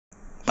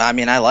I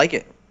mean, I like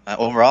it.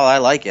 Overall, I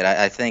like it.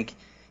 I think,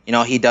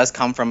 he does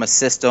come from a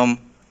system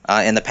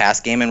in the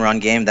pass game and run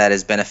game that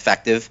has been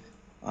effective,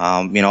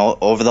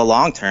 over the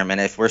long term. And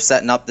if we're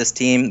setting up this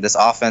team, this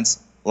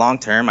offense long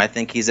term, I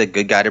think he's a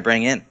good guy to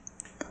bring in.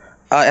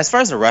 As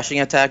far as the rushing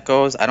attack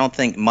goes, I don't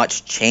think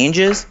much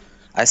changes.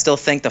 I still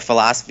think the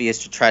philosophy is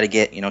to try to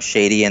get,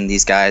 Shady and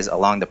these guys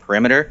along the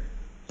perimeter.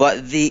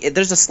 But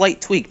there's a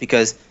slight tweak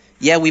because,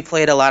 yeah, we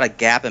played a lot of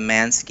gap and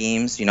man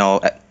schemes,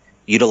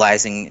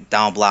 utilizing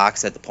down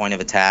blocks at the point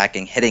of attack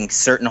and hitting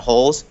certain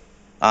holes.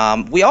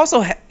 We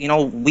also,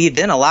 weaved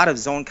in a lot of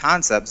zone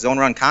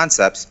run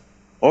concepts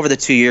over the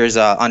 2 years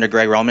under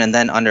Greg Roman and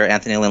then under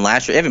Anthony Lynn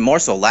last year, even more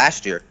so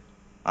last year.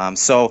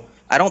 So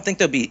I don't think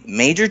there'll be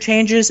major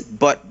changes,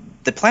 but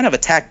the plan of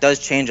attack does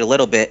change a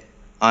little bit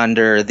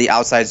under the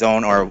outside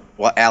zone, or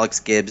what Alex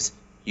Gibbs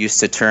used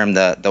to term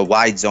the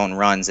wide zone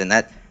runs, and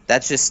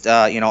that's just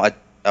a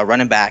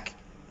running back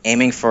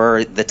aiming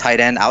for the tight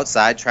end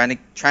outside, trying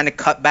to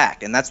cut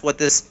back, and that's what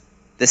this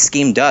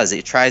scheme does.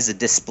 It tries to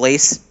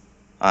displace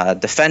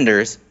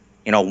defenders,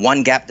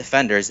 one gap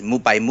defenders,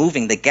 by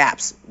moving the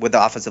gaps with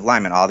the offensive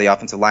linemen, all the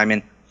offensive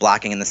linemen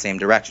blocking in the same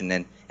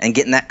direction, and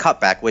getting that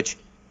cutback. Which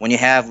when you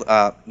have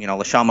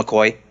LaShawn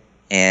McCoy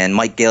and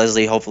Mike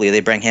Gillisley, hopefully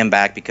they bring him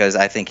back because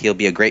I think he'll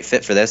be a great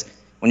fit for this.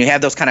 When you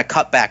have those kind of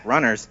cutback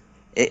runners,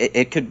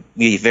 it could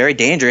be very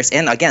dangerous.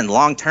 And again,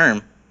 long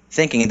term,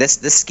 thinking this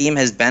scheme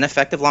has been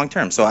effective long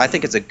term. So I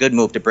think it's a good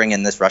move to bring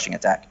in this rushing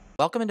attack.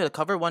 Welcome into the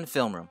Cover 1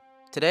 Film Room.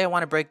 Today I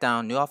want to break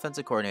down new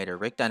offensive coordinator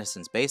Rick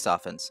Dennison's base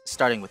offense,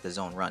 starting with the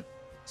zone run,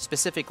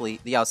 specifically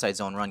the outside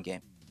zone run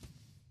game.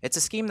 It's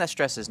a scheme that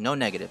stresses no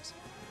negatives.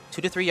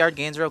 2 to 3 yard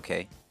gains are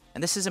okay,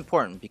 and this is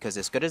important because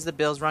as good as the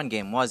Bills' run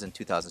game was in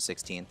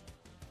 2016,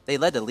 they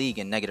led the league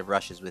in negative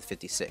rushes with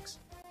 56.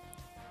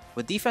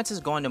 With defenses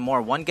going to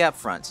more one-gap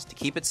fronts to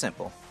keep it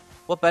simple,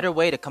 what better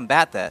way to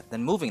combat that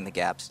than moving the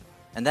gaps,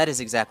 and that is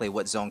exactly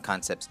what zone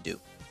concepts do.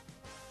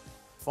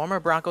 Former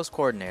Broncos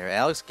coordinator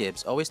Alex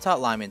Gibbs always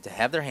taught linemen to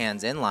have their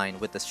hands in line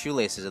with the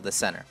shoelaces of the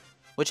center,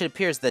 which it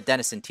appears that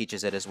Dennison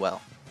teaches it as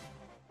well.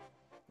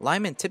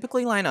 Linemen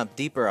typically line up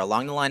deeper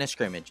along the line of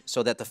scrimmage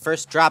so that the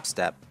first drop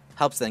step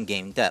helps them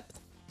gain depth.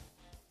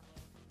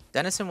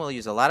 Dennison will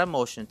use a lot of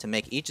motion to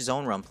make each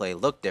zone run play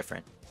look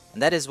different,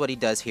 and that is what he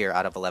does here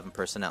out of 11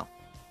 personnel.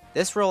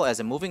 This role as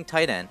a moving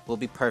tight end will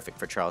be perfect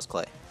for Charles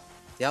Clay.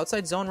 The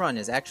outside zone run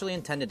is actually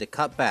intended to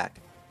cut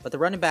back, but the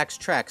running back's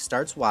track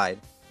starts wide,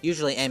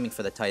 usually aiming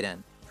for the tight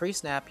end.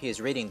 Pre-snap, he is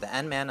reading the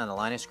end man on the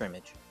line of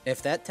scrimmage.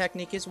 If that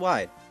technique is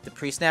wide, the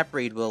pre-snap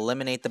read will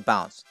eliminate the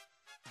bounce.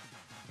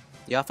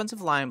 The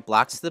offensive line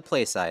blocks to the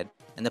play side,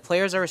 and the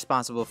players are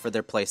responsible for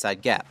their play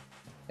side gap.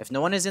 If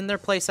no one is in their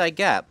play side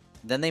gap,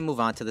 then they move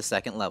on to the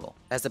second level.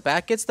 As the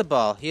back gets the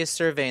ball, he is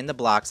surveying the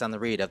blocks on the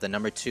read of the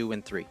number 2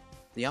 and 3.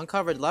 The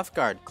uncovered left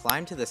guard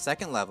climbed to the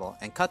second level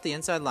and cut the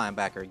inside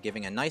linebacker,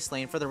 giving a nice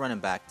lane for the running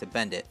back to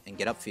bend it and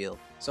get upfield.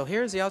 So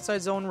here's the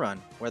outside zone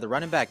run, where the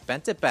running back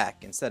bent it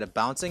back instead of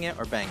bouncing it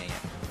or banging it.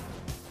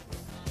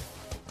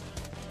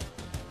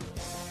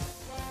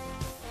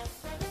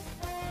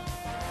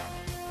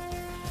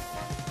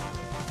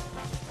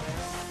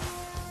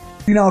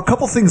 A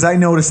couple things I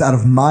noticed out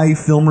of my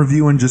film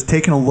review and just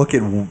taking a look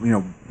at,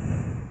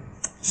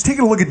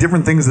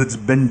 different things that's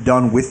been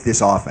done with this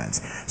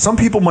offense. Some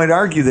people might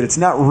argue that it's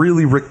not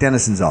really Rick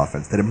Dennison's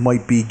offense, that it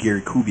might be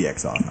Gary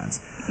Kubiak's offense.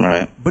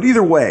 Right. But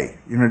either way,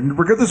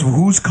 regardless of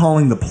who's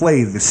calling the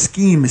play, the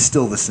scheme is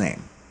still the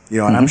same.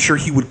 And I'm sure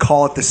he would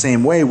call it the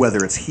same way,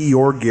 whether it's he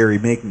or Gary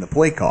making the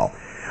play call.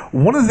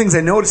 One of the things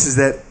I noticed is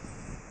that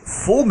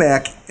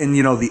fullback and,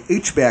 the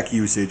H-back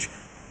usage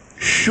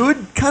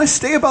should kind of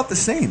stay about the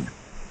same.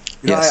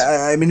 Yes.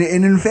 I mean,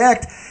 and in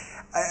fact,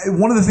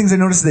 one of the things I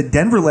noticed is that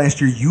Denver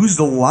last year used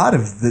a lot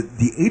of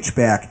the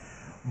H-back,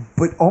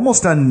 but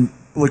almost on,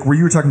 like where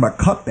you were talking about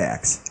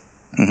cutbacks.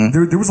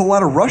 Mm-hmm. There was a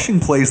lot of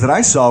rushing plays that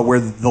I saw where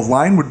the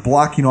line would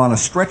block, on a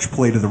stretch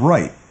play to the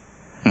right.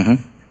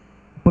 Mm-hmm.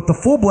 But the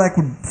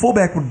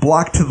fullback would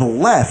block to the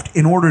left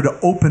in order to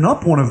open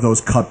up one of those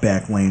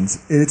cutback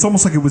lanes. It's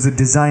almost like it was a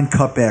designed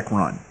cutback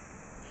run.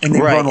 And they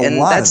run a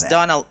lot that's of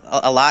that. done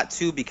a lot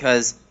too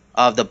because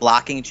of the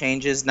blocking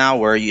changes now,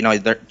 where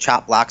their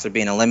chop blocks are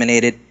being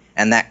eliminated,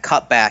 and that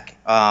cutback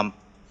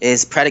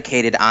is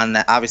predicated on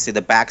obviously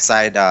the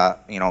backside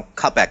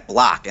cutback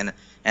block,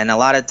 and a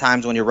lot of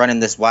times when you're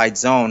running this wide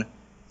zone,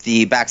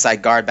 the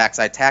backside guard,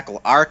 backside tackle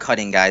are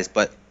cutting guys,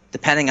 but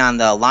depending on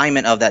the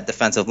alignment of that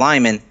defensive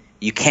lineman,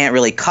 you can't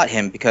really cut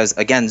him because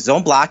again,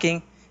 zone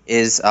blocking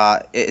is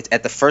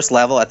at the first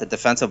level, at the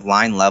defensive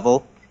line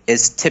level,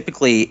 is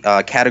typically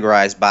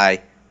categorized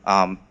by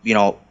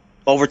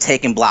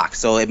overtaking blocks.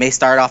 So it may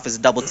start off as a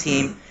double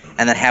team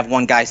and then have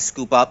one guy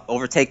scoop up,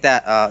 overtake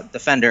that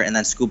defender, and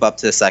then scoop up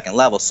to the second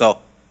level.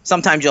 So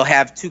sometimes you'll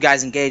have 2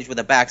 guys engaged with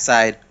a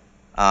backside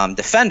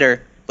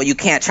defender, but you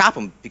can't chop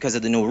them because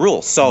of the new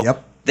rules.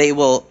 So they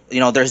will,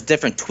 there's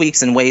different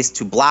tweaks and ways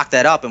to block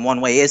that up, and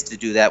one way is to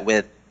do that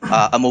with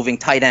a moving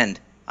tight end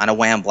on a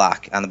wham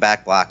block, on the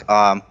back block.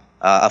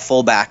 a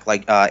fullback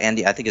like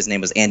Andy, I think his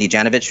name was Andy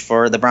Janovich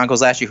for the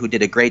Broncos last year, who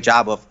did a great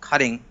job of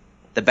cutting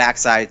the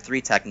backside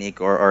 3 technique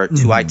or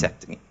 2-eye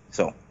technique.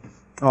 So,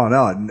 oh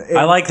no,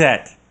 I like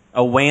that.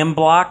 A wham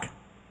block.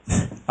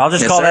 I'll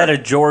just call that a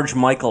George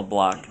Michael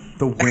block.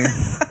 The wham.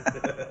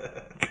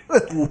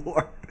 Good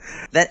Lord.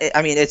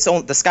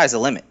 The sky's the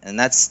limit, and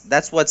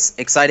that's what's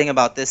exciting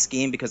about this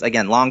scheme because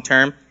again, long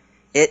term,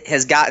 it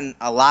has gotten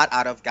a lot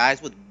out of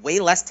guys with way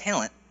less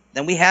talent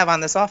than we have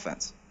on this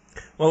offense.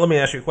 Well, let me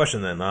ask you a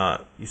question then.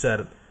 You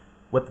said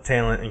with the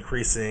talent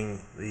increasing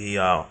the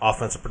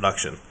offensive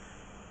production,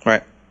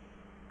 right?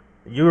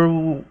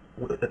 You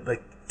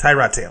like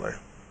Tyrod Taylor.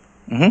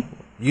 Mm-hmm.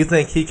 You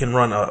think he can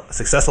run a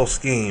successful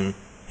scheme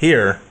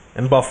here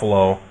in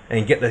Buffalo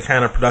and get the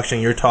kind of production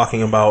you're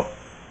talking about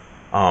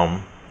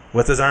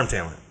with his arm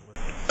talent?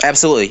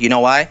 Absolutely. You know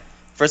why?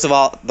 First of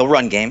all, the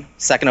run game.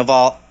 Second of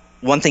all,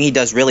 one thing he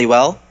does really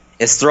well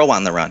is throw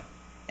on the run.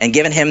 And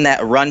giving him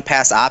that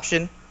run-pass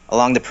option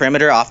along the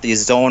perimeter off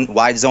these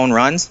wide zone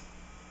runs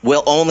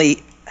will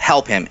only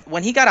help him.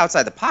 When he got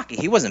outside the pocket,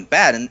 he wasn't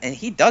bad, and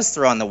he does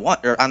throw on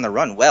the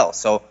run well.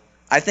 So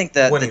I think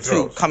that the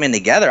two coming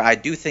together, I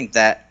do think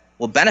that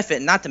will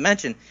benefit. Not to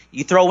mention,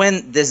 you throw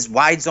in this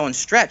wide zone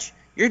stretch.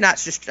 You're not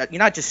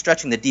just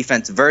stretching the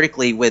defense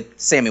vertically with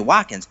Sammy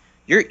Watkins.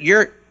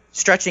 You're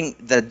stretching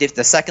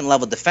the second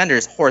level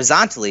defenders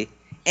horizontally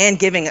and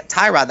giving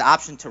Tyrod the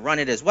option to run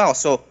it as well.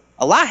 So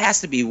a lot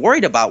has to be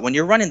worried about when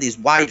you're running these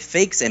wide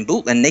fakes and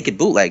naked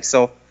bootlegs.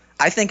 So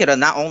I think it'll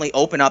not only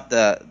open up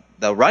the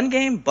run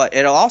game, but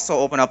it'll also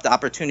open up the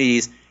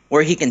opportunities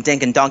where he can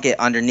dink and dunk it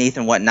underneath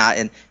and whatnot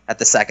at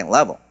the second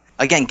level.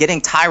 Again,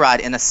 getting Tyrod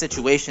in a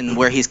situation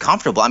where he's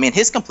comfortable. I mean,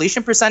 his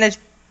completion percentage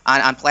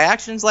on play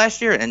actions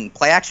last year and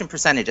play action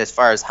percentage as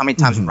far as how many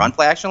times we run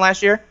play action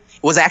last year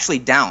was actually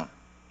down.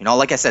 You know,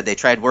 like I said, they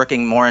tried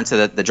working more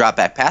into the drop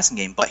back passing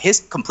game, but his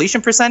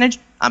completion percentage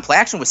on play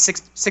action was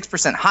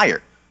 6%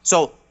 higher.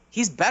 So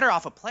he's better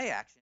off of play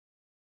action.